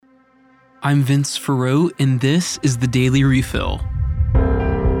I'm Vince Farreau, and this is the Daily Refill.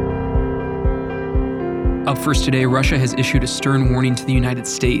 Up first today, Russia has issued a stern warning to the United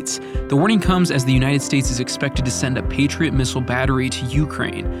States. The warning comes as the United States is expected to send a Patriot missile battery to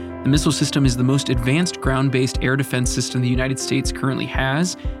Ukraine. The missile system is the most advanced ground-based air defense system the United States currently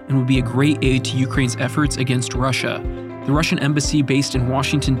has and would be a great aid to Ukraine's efforts against Russia. The Russian embassy based in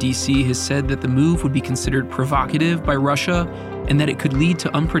Washington, D.C. has said that the move would be considered provocative by Russia and that it could lead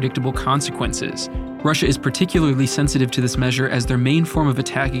to unpredictable consequences. Russia is particularly sensitive to this measure as their main form of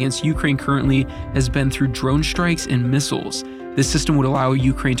attack against Ukraine currently has been through drone strikes and missiles. This system would allow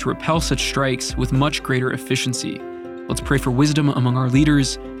Ukraine to repel such strikes with much greater efficiency. Let's pray for wisdom among our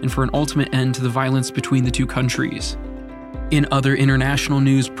leaders and for an ultimate end to the violence between the two countries. In other international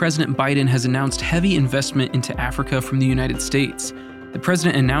news, President Biden has announced heavy investment into Africa from the United States. The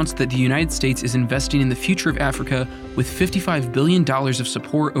president announced that the United States is investing in the future of Africa with $55 billion of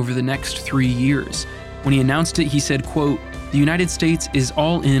support over the next 3 years. When he announced it, he said, quote, "The United States is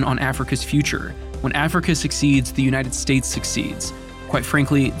all in on Africa's future. When Africa succeeds, the United States succeeds. Quite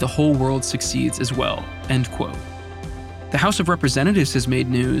frankly, the whole world succeeds as well," end quote. The House of Representatives has made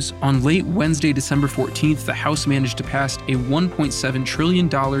news. On late Wednesday, December 14th, the House managed to pass a $1.7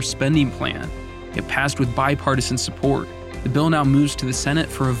 trillion spending plan. It passed with bipartisan support. The bill now moves to the Senate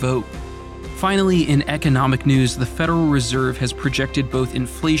for a vote. Finally, in economic news, the Federal Reserve has projected both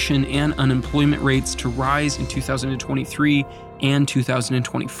inflation and unemployment rates to rise in 2023 and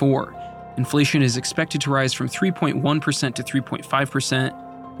 2024. Inflation is expected to rise from 3.1% to 3.5%.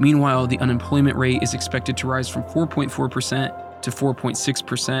 Meanwhile, the unemployment rate is expected to rise from 4.4% to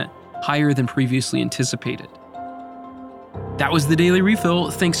 4.6%, higher than previously anticipated. That was the Daily Refill.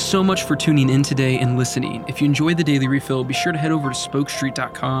 Thanks so much for tuning in today and listening. If you enjoyed the Daily Refill, be sure to head over to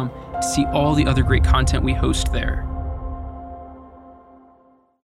spokestreet.com to see all the other great content we host there.